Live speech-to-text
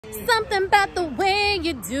something about the way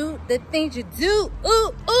you do the things you do.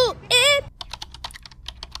 Ooh, ooh, it.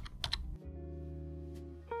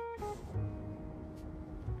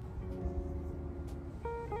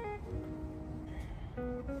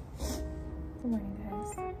 Good morning,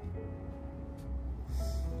 guys.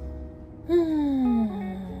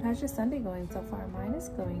 How's your Sunday going so far? Mine is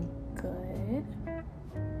going good.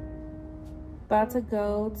 About to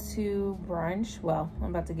go to brunch. Well, I'm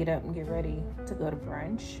about to get up and get ready to go to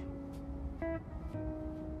brunch.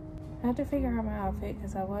 I had to figure out my outfit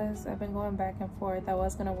because I've been going back and forth. I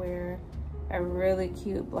was gonna wear a really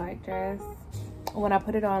cute black dress. When I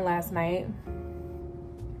put it on last night,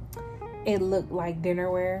 it looked like dinner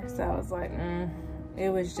wear, so I was like,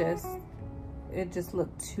 it just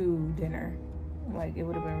looked too dinner. Like, it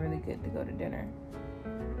would have been really good to go to dinner.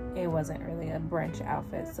 It wasn't really a brunch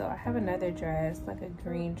outfit. So I have another dress, like a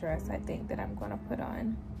green dress, I think, that I'm gonna put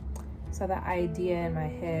on. So the idea in my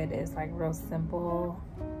head is like real simple.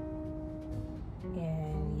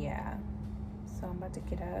 And yeah, so I'm about to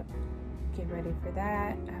get up, get ready for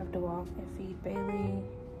that. I have to walk and feed Bailey.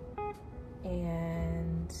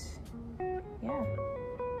 And yeah,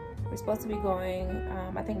 we're supposed to be going,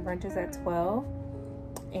 I think brunch is at 12.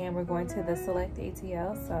 And we're going to the Select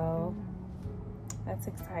ATL, so that's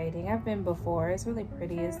exciting. I've been before. It's really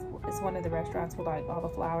pretty. It's one of the restaurants with like all the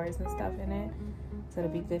flowers and stuff in it, so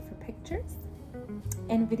it'll be good for pictures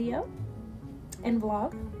and video and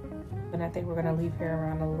vlog. And I think we're gonna leave here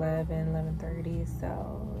around 11:30.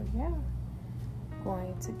 So yeah,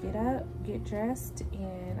 going to get up, get dressed,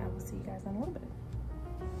 and I will see you guys in a little bit.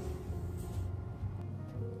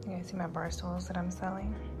 You guys see my bar stools that I'm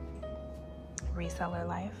selling? Reseller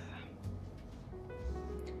life.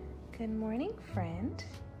 Good morning, friend.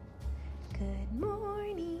 Good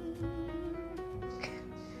morning.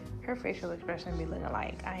 Her facial expression be looking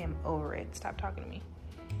like, I am over it. Stop talking to me.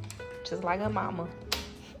 Just like a mama.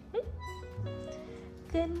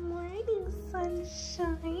 Good morning,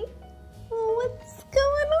 sunshine. What's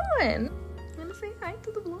going on? Wanna say hi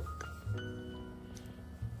to the vlog?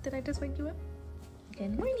 Did I just wake you up?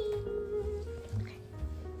 Good morning. Okay.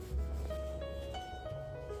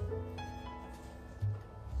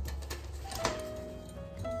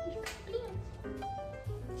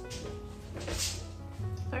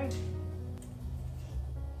 Sorry.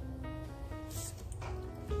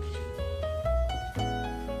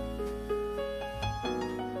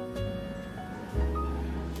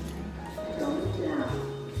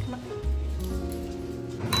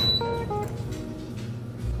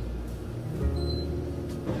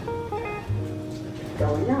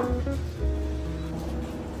 Going up.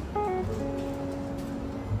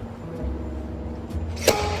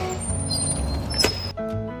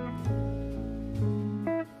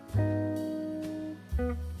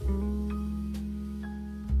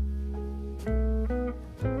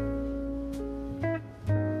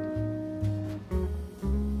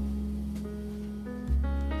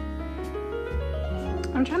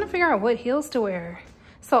 I'm trying to figure out what heels to wear.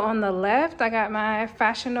 So on the left, I got my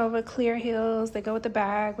Fashion Nova clear heels. They go with the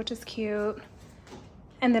bag, which is cute.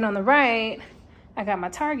 And then on the right, I got my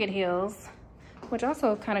Target heels, which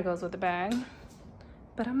also kind of goes with the bag,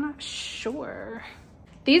 but I'm not sure.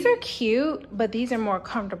 These are cute, but these are more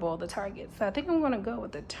comfortable, the Target. So I think I'm gonna go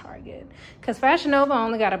with the Target because Fashion Nova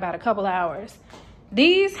only got about a couple hours.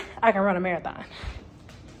 These, I can run a marathon.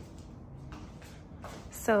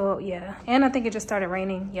 So yeah, and I think it just started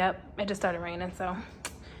raining. Yep, it just started raining, so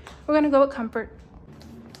we're gonna go with comfort.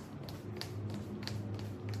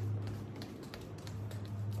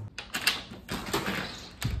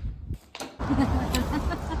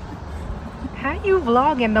 How you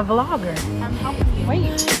vlogging the vlogger? I'm helping you. Wait.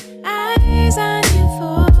 Eyes on you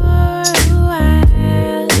for a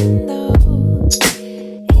while, though.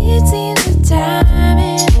 It seems the time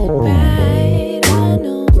is right. I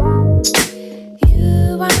know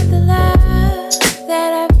you want the love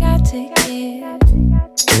that I've got to give.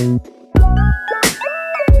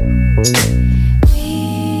 We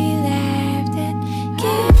laughed and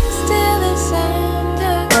kissed till the sun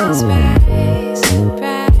took us by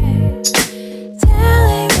surprise,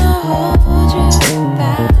 telling the whole truth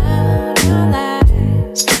about our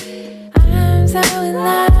lives. I'm so in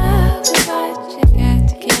love with what you got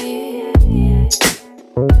to give.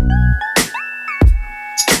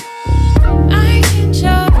 I can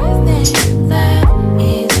show that love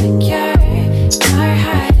is a cure for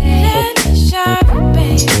heartache. Let me show,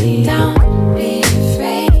 baby, don't be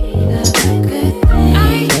afraid of a good thing. I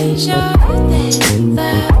can show that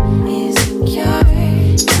love is a cure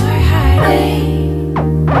for heartache.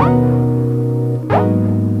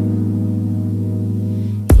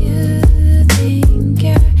 You think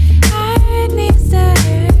you're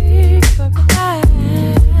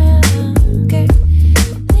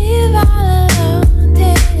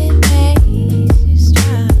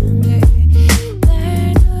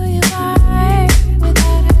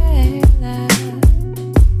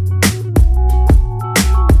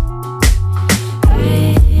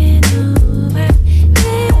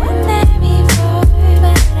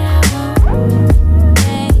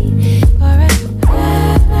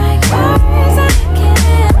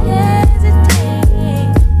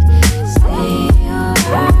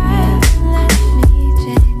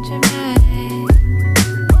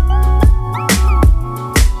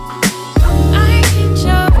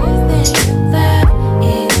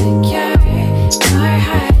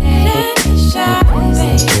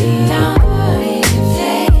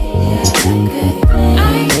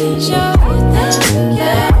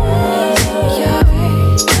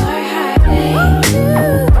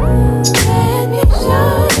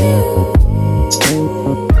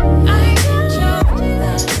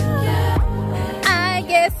I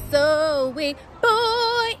guess so. Wait,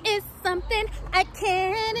 boy, it's something I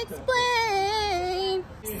can't explain.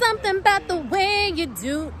 Something about the way you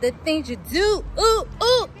do the things you do. Ooh,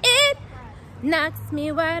 ooh, it knocks me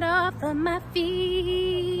right off of my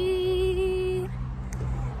feet.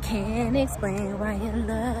 Can't explain why your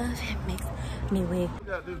love it makes me weak.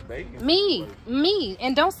 Me,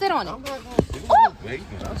 and don't sit on it. I'm not gonna sit on bacon.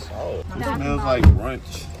 I saw it. It smells like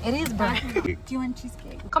brunch. It is brunch. Do you want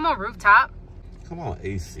cheesecake? Come on, rooftop. Come on,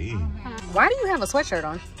 AC. Why do you have a sweatshirt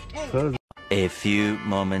on? A few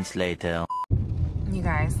moments later. You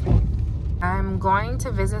guys, I'm going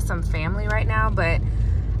to visit some family right now, but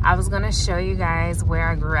I was gonna show you guys where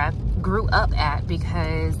I grew up at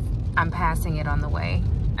because I'm passing it on the way.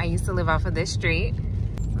 I used to live off of this street.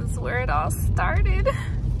 This is where it all started.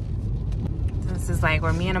 This is like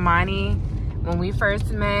where me and Amani, when we first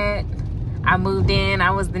met, I moved in,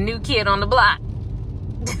 I was the new kid on the block.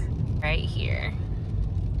 Right here.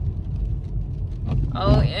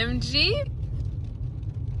 OMG.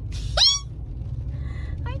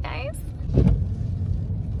 Hi guys.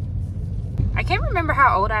 I can't remember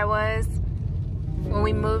how old I was when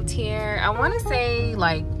we moved here. I want to say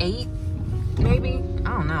like 8, maybe.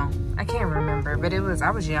 I don't know. I can't remember, but I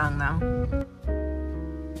was young though.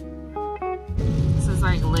 This is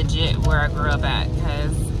like legit where I grew up at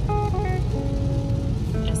because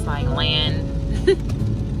it's like land,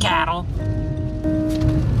 cattle.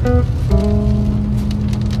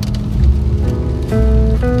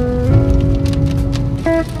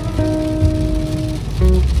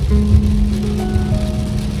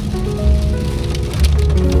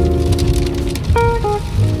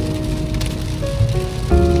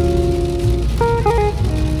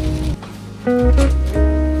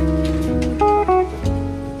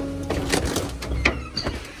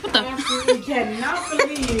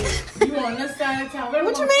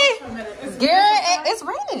 What you mean? Garrett, it's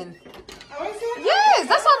raining. Oh, is it? Yes,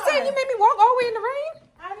 that's what I'm saying. You made me walk all the way in the rain.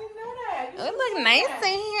 I didn't know that. It look nice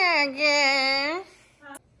in here, girl.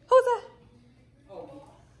 Who's that?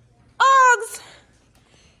 Uggs.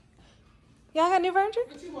 Y'all got new furniture?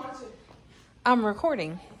 What you watching? I'm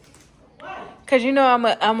recording. What? Cause you know I'm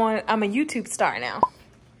a YouTube star now.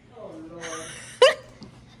 Oh Lord.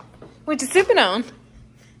 What you sipping on?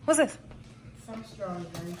 What's this? Some strong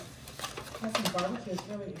drink. That's some barbecue. It's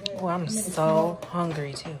really good. Oh, I'm so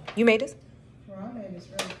hungry too. You made this? Well, I made this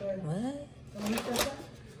really good. What? Can you drip some?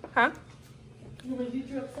 Huh? Will you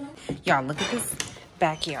drip some? Y'all, look at this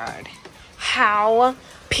backyard. How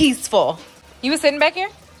peaceful. You was sitting back here?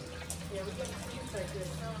 Yeah, we got seats like this.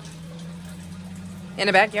 In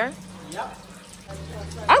the backyard? Yep.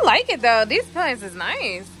 I like it though. These plants is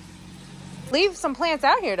nice. Leave some plants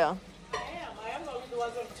out here though. I am gonna leave the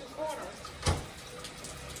ones on 2 corners.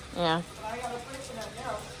 Yeah. But I got a place in that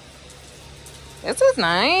now. This is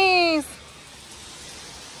nice.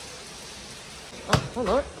 Oh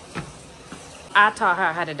Lord. I taught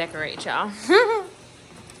her how to decorate, y'all.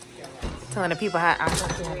 Telling the people how I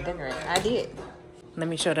taught you how to decorate. I did. Let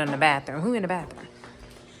me show them the bathroom. Who in the bathroom?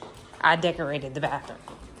 I decorated the bathroom.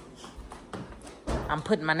 I'm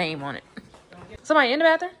putting my name on it. Somebody in the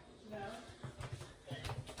bathroom? No.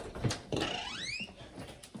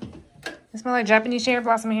 It smells like Japanese cherry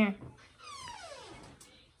blossom in here.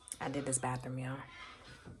 I did this bathroom, y'all.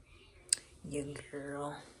 Your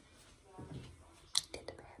girl did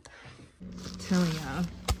the bathroom. Tell y'all,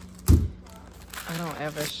 I don't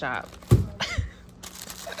ever shop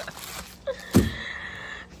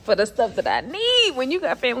for the stuff that I need. When you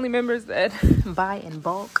got family members that buy in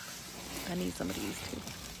bulk, I need some of these too.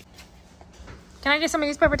 Can I get some of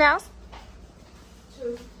these paper towels?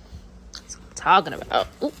 Sure. That's what I'm talking about.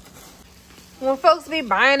 Ooh. When folks be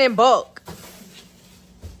buying in bulk.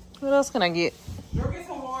 What else can I get? Go get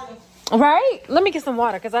some water. Right? Let me get some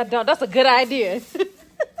water because I don't. That's a good idea.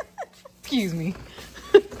 Excuse me.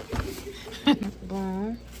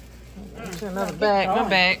 Boom. Another bag. My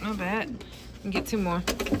bag. My bad. Get 2 more.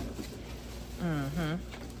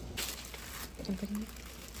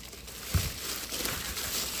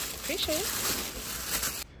 Appreciate it.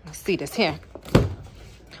 Let's see this here.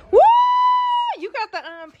 Woo! You got the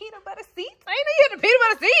peanut butter seats. I didn't know you had the peanut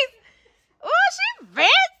butter seats. Oh, she fancy.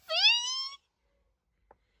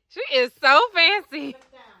 She is so fancy.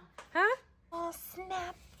 Huh? Oh,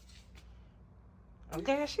 snap.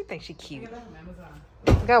 Okay, she thinks she cute.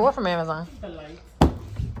 Got what from Amazon? The light.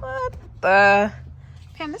 What the?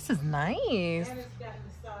 Man, this is nice. And it's got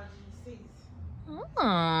massage in the seats.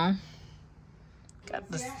 Oh.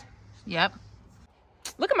 Got this. Yep.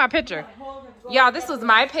 Look at my picture. Y'all, this was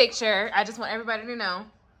my picture. I just want everybody to know.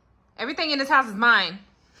 Everything in this house is mine.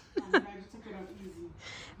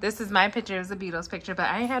 This is my picture. It's a Beatles picture, but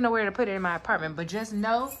I ain't had nowhere to put it in my apartment. But just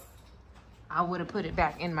know, I would have put it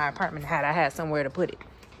back in my apartment had I had somewhere to put it.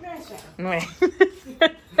 Right.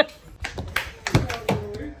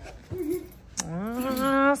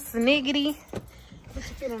 Oh, sniggity. Put your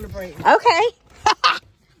feet on the brake. Okay.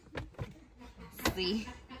 See.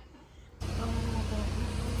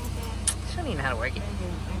 She don't even know how to work it.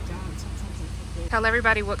 Tell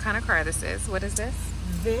everybody what kind of car this is. What is this?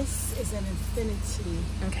 This is an Infiniti.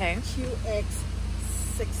 Okay.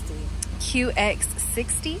 QX60.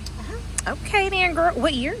 QX60? Okay then, girl.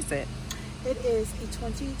 What year is it? It is a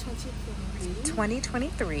 2023.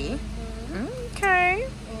 2023. Okay.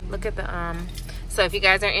 Look at the so if you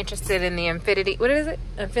guys are interested in the Infiniti, what is it?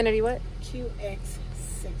 Infiniti what?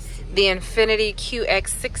 QX60. The Infiniti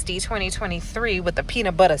QX60 2023 with the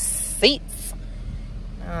peanut butter seats.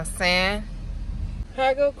 You know what I'm saying?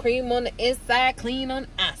 Cargo cream on the inside, clean on the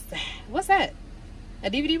outside. What's that? A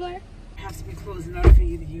DVD player? It has to be closed in order for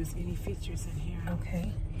you to use any features in here.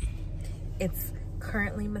 Okay. It's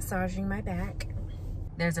currently massaging my back.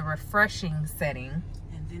 There's a refreshing setting.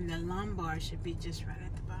 And then the lumbar should be just right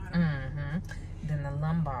at the bottom. Then the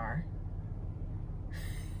lumbar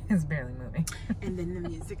is barely moving. And then the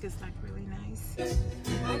music is like really nice.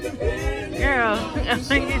 Girl,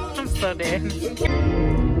 I'm so dead.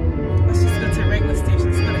 Let's just go to a regular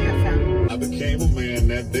station. Let's go to FM. I became a man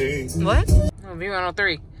that day. What? Oh,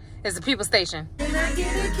 V103. It's the people station. Can I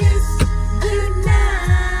get a kiss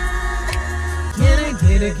goodnight? Can I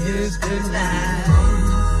get a kiss goodnight?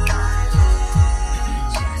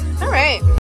 All right.